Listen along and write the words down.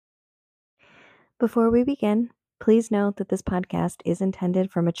Before we begin, please note that this podcast is intended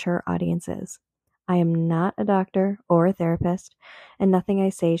for mature audiences. I am not a doctor or a therapist, and nothing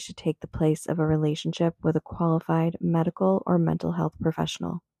I say should take the place of a relationship with a qualified medical or mental health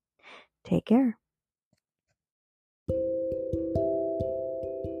professional. Take care.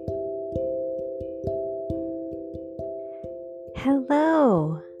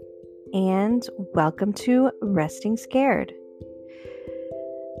 Hello, and welcome to Resting Scared.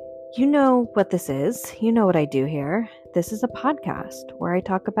 You know what this is. You know what I do here. This is a podcast where I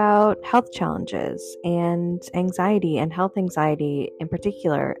talk about health challenges and anxiety and health anxiety in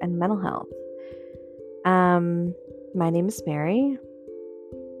particular and mental health. My name is Mary.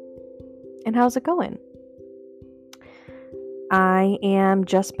 And how's it going? I am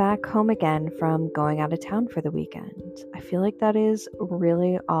just back home again from going out of town for the weekend. I feel like that is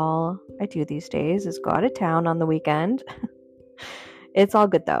really all I do these days is go out of town on the weekend. It's all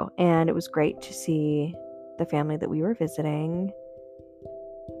good though, and it was great to see the family that we were visiting.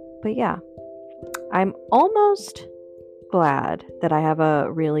 But yeah, I'm almost glad that I have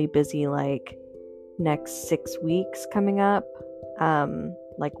a really busy next 6 weeks coming up,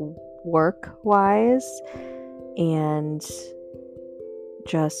 work-wise, and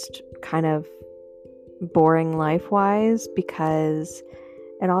just kind of boring life-wise, because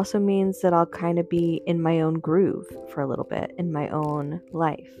it also means that I'll kind of be in my own groove for a little bit, in my own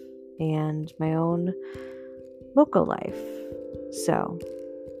life and my own local life. So,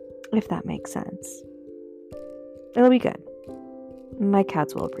 if that makes sense, it'll be good. My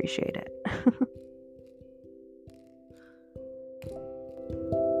cats will appreciate it.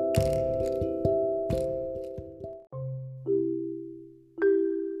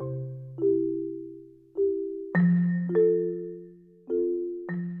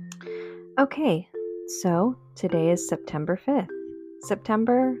 Okay, so today is September 5th.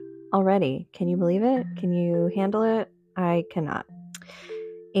 September already. Can you believe it? Can you handle it? I cannot.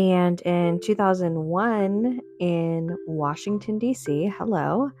 And in 2001 in Washington, D.C.,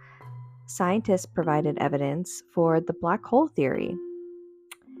 scientists provided evidence for the black hole theory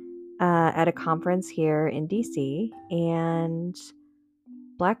at a conference here in D.C., and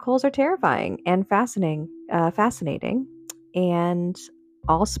black holes are terrifying and fascinating, and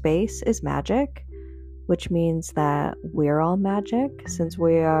all space is magic, which means that we're all magic since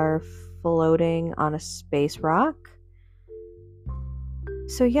we are floating on a space rock.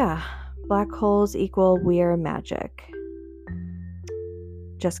 So yeah, black holes equal we're magic.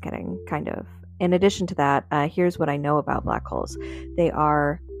 Just kidding, kind of. In addition to that, here's what I know about black holes. They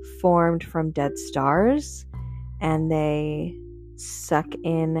are formed from dead stars, and they suck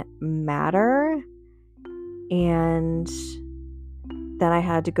in matter, and then I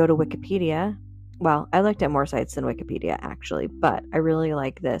had to go to Wikipedia. Well, I looked at more sites than Wikipedia, actually, but I really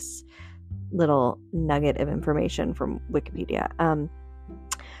like this little nugget of information from Wikipedia.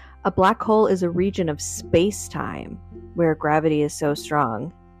 A black hole is a region of space-time where gravity is so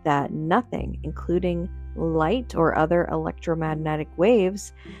strong that nothing, including light or other electromagnetic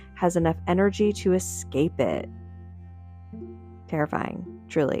waves, has enough energy to escape it. Terrifying,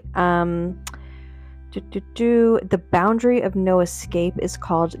 truly. The boundary of no escape is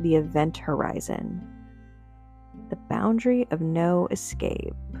called the event horizon. The boundary of no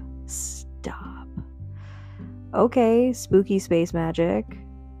escape. Stop. Okay, spooky space magic.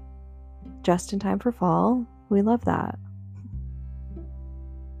 Just in time for fall. We love that.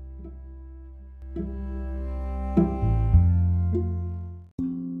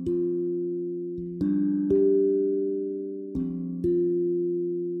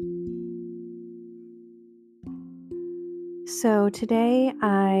 So today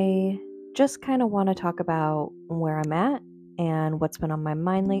I just kind of want to talk about where I'm at and what's been on my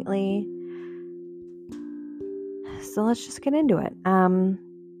mind lately. So let's just get into it.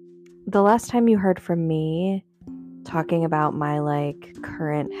 The last time you heard from me talking about my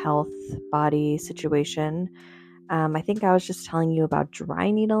current health body situation, I think I was just telling you about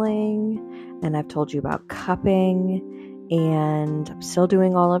dry needling, and I've told you about cupping, and I'm still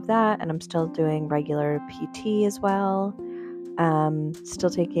doing all of that, and I'm still doing regular PT as well. Still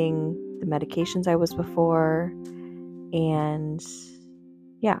taking the medications I was before, and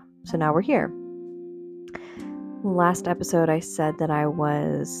yeah, so now we're here. Last episode I said that I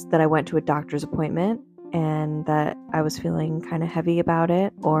went to a doctor's appointment and that I was feeling kind of heavy about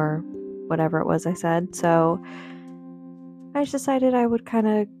it, or whatever it was I said. So I just decided I would kind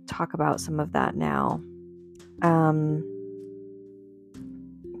of talk about some of that now.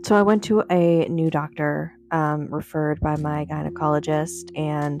 So I went to a new doctor, referred by my gynecologist,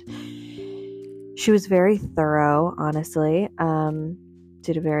 and she was very thorough, honestly.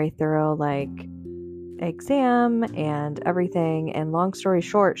 Did a very thorough exam and everything. And long story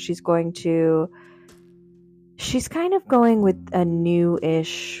short, she's kind of going with a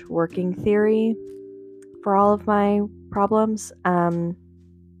new-ish working theory for all of my problems.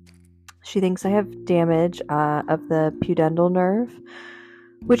 She thinks I have damage of the pudendal nerve,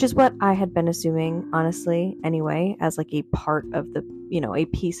 which is what I had been assuming, honestly, anyway, as like a part of the, a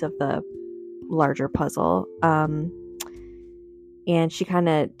piece of the larger puzzle. And she kind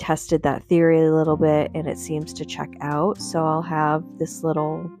of tested that theory a little bit, and it seems to check out. So I'll have this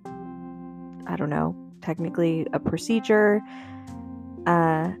little, I don't know, technically a procedure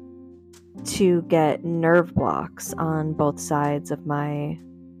to get nerve blocks on both sides of my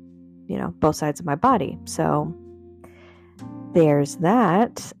body. So there's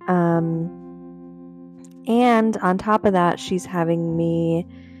that. And on top of that, she's having me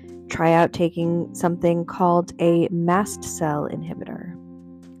try out taking something called a mast cell inhibitor.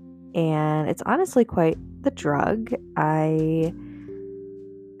 And it's honestly quite the drug.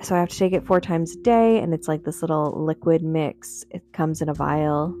 So I have to take it 4 times a day, and it's like this little liquid mix. It comes in a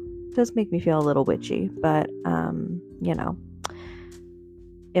vial. It does make me feel a little witchy, but,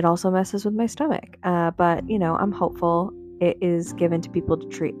 it also messes with my stomach. But, I'm hopeful. It is given to people to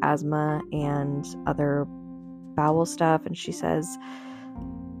treat asthma and other bowel stuff. And she says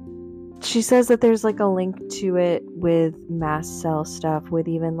that there's like a link to it with mast cell stuff with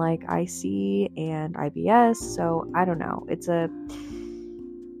even like IC and IBS. So I don't know. It's a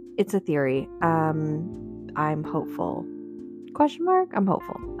theory. I'm hopeful. I'm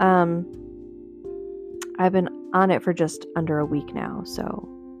hopeful. I've been on it for just under a week now, so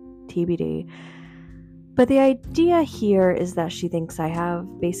TBD. But the idea here is that she thinks I have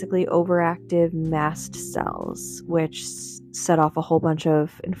basically overactive mast cells, which set off a whole bunch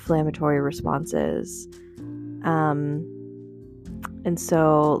of inflammatory responses. And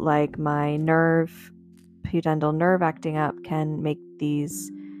so, like, my pudendal nerve acting up can make these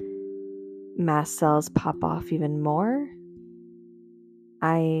mast cells pop off even more.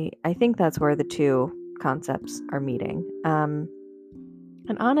 I think that's where the two concepts are meeting.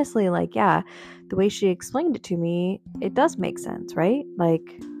 And honestly, like, yeah, the way she explained it to me, it does make sense, right?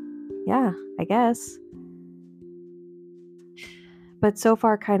 Like, yeah, I guess. But so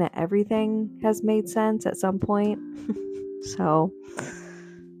far, kind of everything has made sense at some point. So,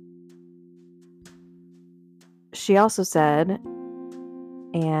 she also said,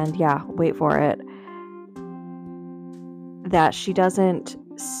 and yeah, wait for it, that she doesn't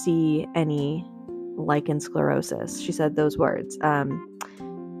see any lichen sclerosis. She said those words.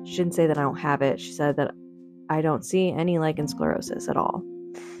 She didn't say that I don't have it. She said that I don't see any lichen sclerosis at all.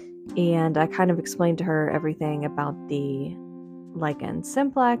 And I kind of explained to her everything about the lichen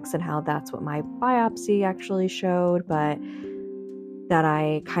simplex and how that's what my biopsy actually showed, but that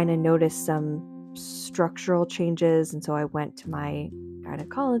I kind of noticed some structural changes. And so I went to my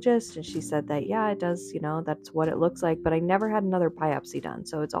gynecologist, and she said that, yeah, it does, that's what it looks like, but I never had another biopsy done.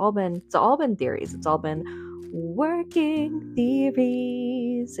 So it's all been theories. It's all been working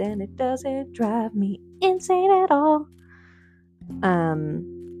theories, and it doesn't drive me insane at all.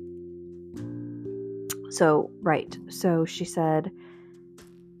 So she said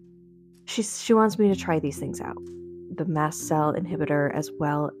she wants me to try these things out, the mast cell inhibitor as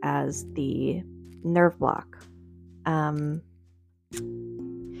well as the nerve block.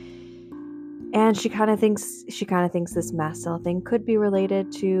 And she kind of thinks this mast cell thing could be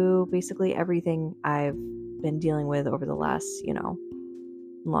related to basically everything I've been dealing with over the last,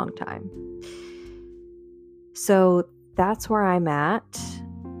 long time. So that's where I'm at,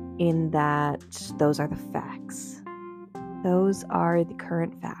 in that those are the facts. Those are the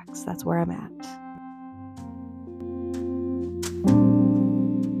current facts. That's where I'm at.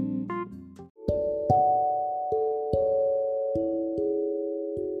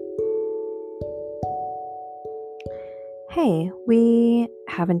 Hey, we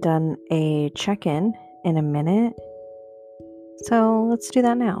haven't done a check-in in a minute, so let's do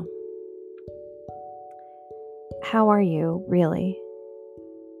that now. How are you, really?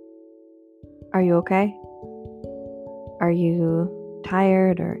 Are you okay? Are you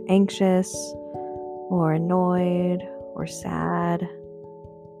tired or anxious or annoyed or sad?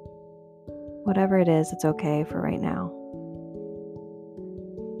 Whatever it is, it's okay for right now.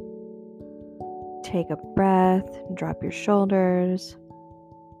 Take a breath, drop your shoulders,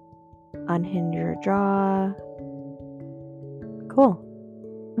 unhinge your jaw. Cool.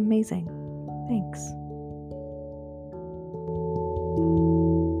 Amazing. Thanks.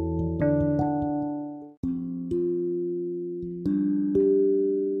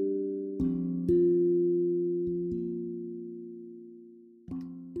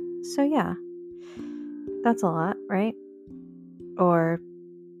 So yeah, that's a lot, right? Or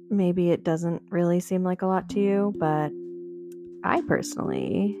maybe it doesn't really seem like a lot to you, but I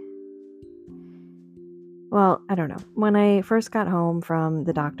personally, well, I don't know. When I first got home from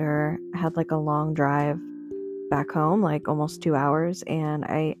the doctor, I had like a long drive back home, like almost 2 hours, and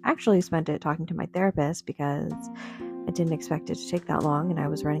I actually spent it talking to my therapist because I didn't expect it to take that long and I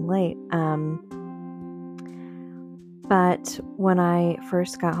was running late. But when I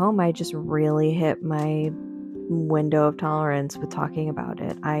first got home, I just really hit my window of tolerance with talking about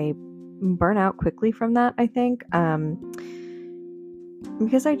it. I burn out quickly from that, I think,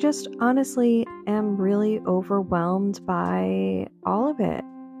 because I just honestly am really overwhelmed by all of it.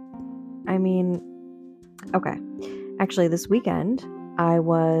 I mean, okay, actually this weekend I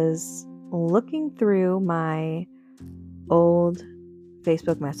was looking through my old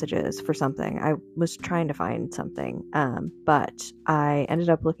Facebook messages for something. I was trying to find something, but I ended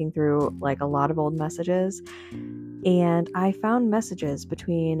up looking through like a lot of old messages, and I found messages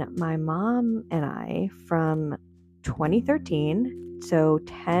between my mom and I from 2013, so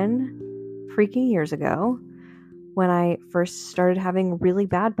 10 freaking years ago, when I first started having really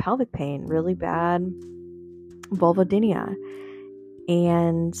bad pelvic pain, really bad vulvodynia,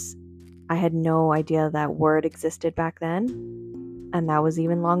 and I had no idea that word existed back then. And that was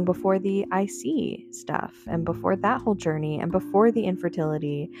even long before the IC stuff, and before that whole journey, and before the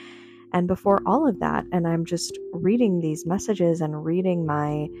infertility, and before all of that. And I'm just reading these messages and reading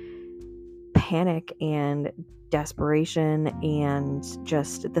my panic and desperation and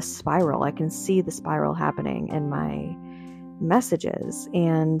just the spiral. I can see the spiral happening in my messages.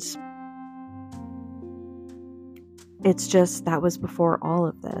 And it's just, that was before all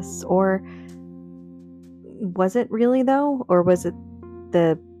of this. Or was it really though? Or was it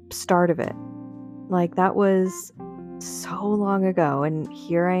the start of it? Like, that was so long ago, and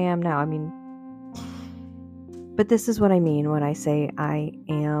here I am now. I mean, but this is what I mean when I say I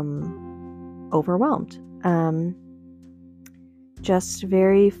am overwhelmed. Just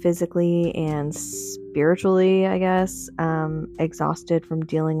very physically and spiritually, I guess, exhausted from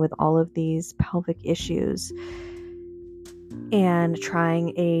dealing with all of these pelvic issues and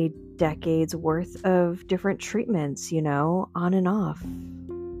trying a decade's worth of different treatments, on and off,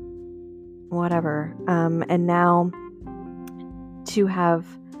 whatever. And now to have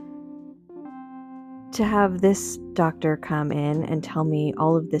this doctor come in and tell me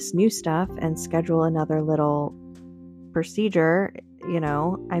all of this new stuff and schedule another little procedure,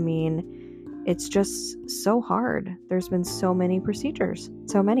 I mean, it's just so hard. There's been so many procedures,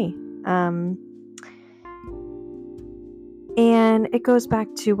 so many. And it goes back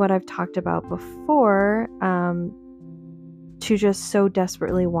to what I've talked about before, to just so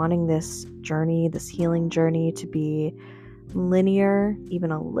desperately wanting this journey, this healing journey, to be linear,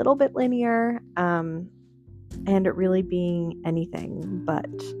 even a little bit linear, and it really being anything but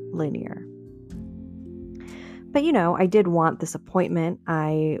linear. But, I did want this appointment.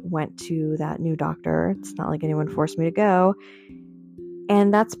 I went to that new doctor. It's not like anyone forced me to go.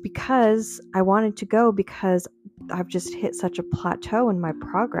 And that's because I wanted to go, because I've just hit such a plateau in my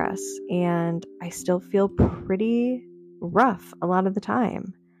progress, and I still feel pretty rough a lot of the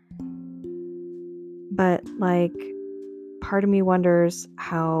time. But like, part of me wonders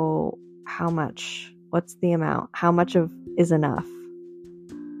how much, what's the amount, how much of is enough,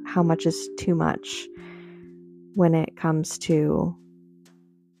 how much is too much when it comes to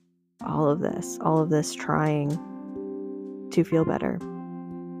all of this trying to feel better.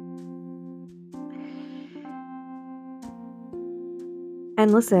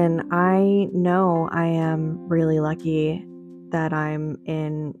 And listen, I know I am really lucky that I'm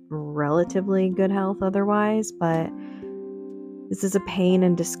in relatively good health otherwise, but this is a pain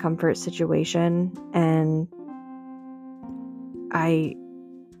and discomfort situation, and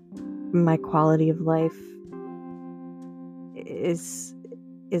my quality of life is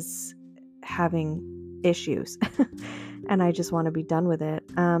having issues and I just want to be done with it.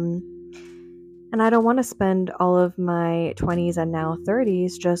 And I don't want to spend all of my 20s and now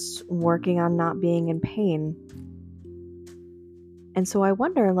 30s just working on not being in pain. And so I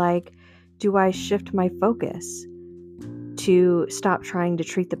wonder, like, do I shift my focus to stop trying to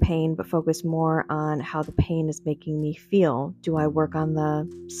treat the pain, but focus more on how the pain is making me feel? Do I work on the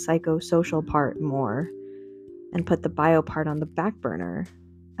psychosocial part more and put the bio part on the back burner?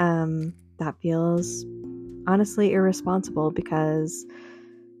 That feels honestly irresponsible, because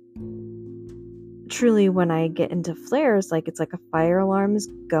truly, when I get into flares, like, it's like a fire alarm is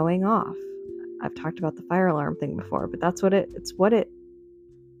going off. I've talked about the fire alarm thing before, but that's what it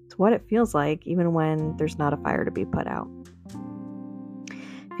feels like, even when there's not a fire to be put out.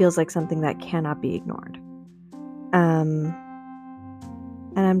 It feels like something that cannot be ignored. And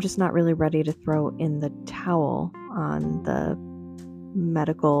I'm just not really ready to throw in the towel on the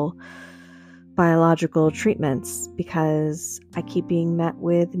medical, biological treatments because I keep being met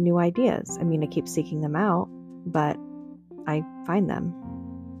with new ideas. I mean, I keep seeking them out, but I find them.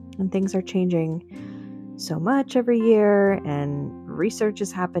 And things are changing so much every year, and research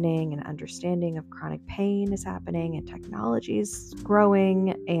is happening, and understanding of chronic pain is happening, and technology is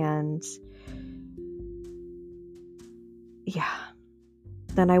growing, and yeah.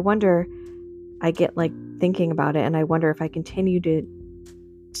 Then I wonder, I get like thinking about it, and I wonder if I continue to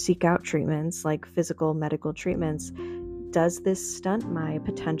seek out treatments, like physical medical treatments, does this stunt my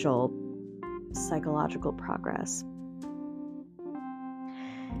potential psychological progress?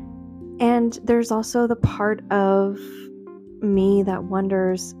 And there's also the part of me that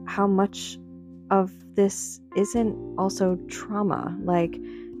wonders how much of this isn't also trauma. Like,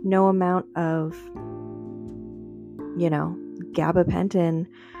 no amount of, gabapentin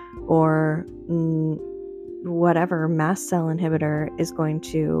or whatever mast cell inhibitor is going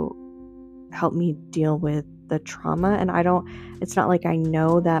to help me deal with the trauma. And it's not like I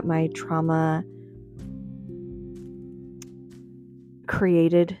know that my trauma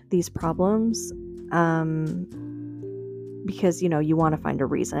created these problems, because you want to find a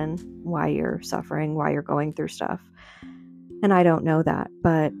reason why you're suffering, why you're going through stuff, and I don't know that,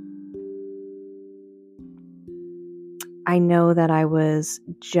 but I know that I was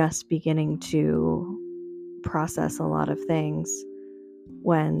just beginning to process a lot of things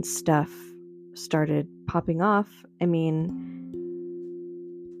when stuff started popping off. I mean,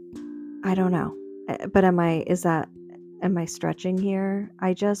 I don't know, but am I stretching here?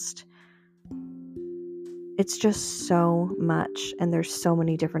 It's just so much, and there's so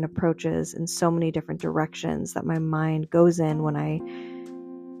many different approaches and so many different directions that my mind goes in when I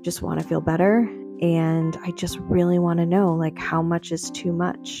just want to feel better. And I just really want to know, like, how much is too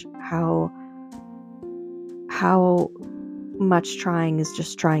much? How much trying is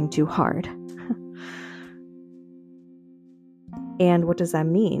just trying too hard? And what does that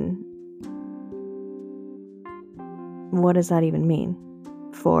mean? What does that even mean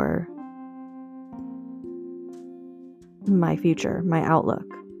for my future, my outlook?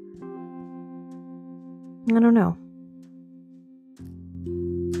 I don't know.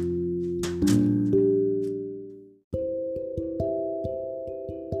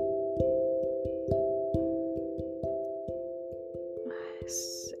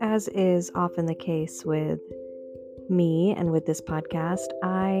 As is often the case with me and with this podcast,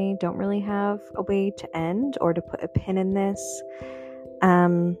 I don't really have a way to end or to put a pin in this,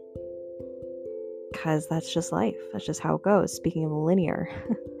 because that's just life. That's just how it goes. Speaking of linear.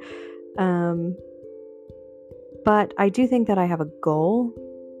 But I do think that I have a goal,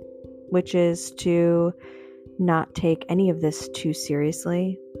 which is to not take any of this too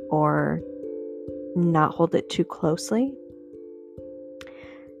seriously or not hold it too closely,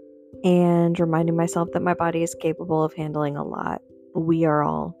 and reminding myself that my body is capable of handling a lot. We are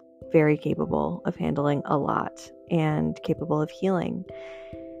all very capable of handling a lot and capable of healing.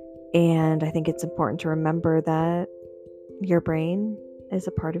 And I think it's important to remember that your brain is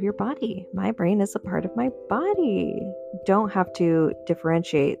a part of your body. My brain is a part of my body. Don't have to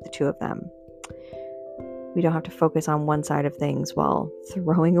differentiate the two of them. We don't have to focus on one side of things while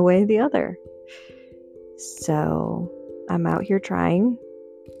throwing away the other. So I'm out here trying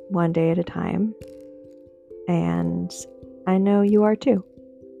one day at a time, and I know you are too.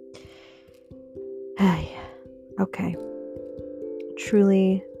 Okay.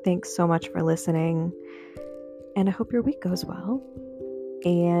 Truly, thanks so much for listening, and I hope your week goes well,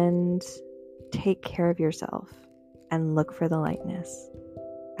 and take care of yourself and look for the lightness.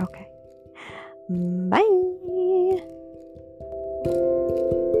 Okay. Bye.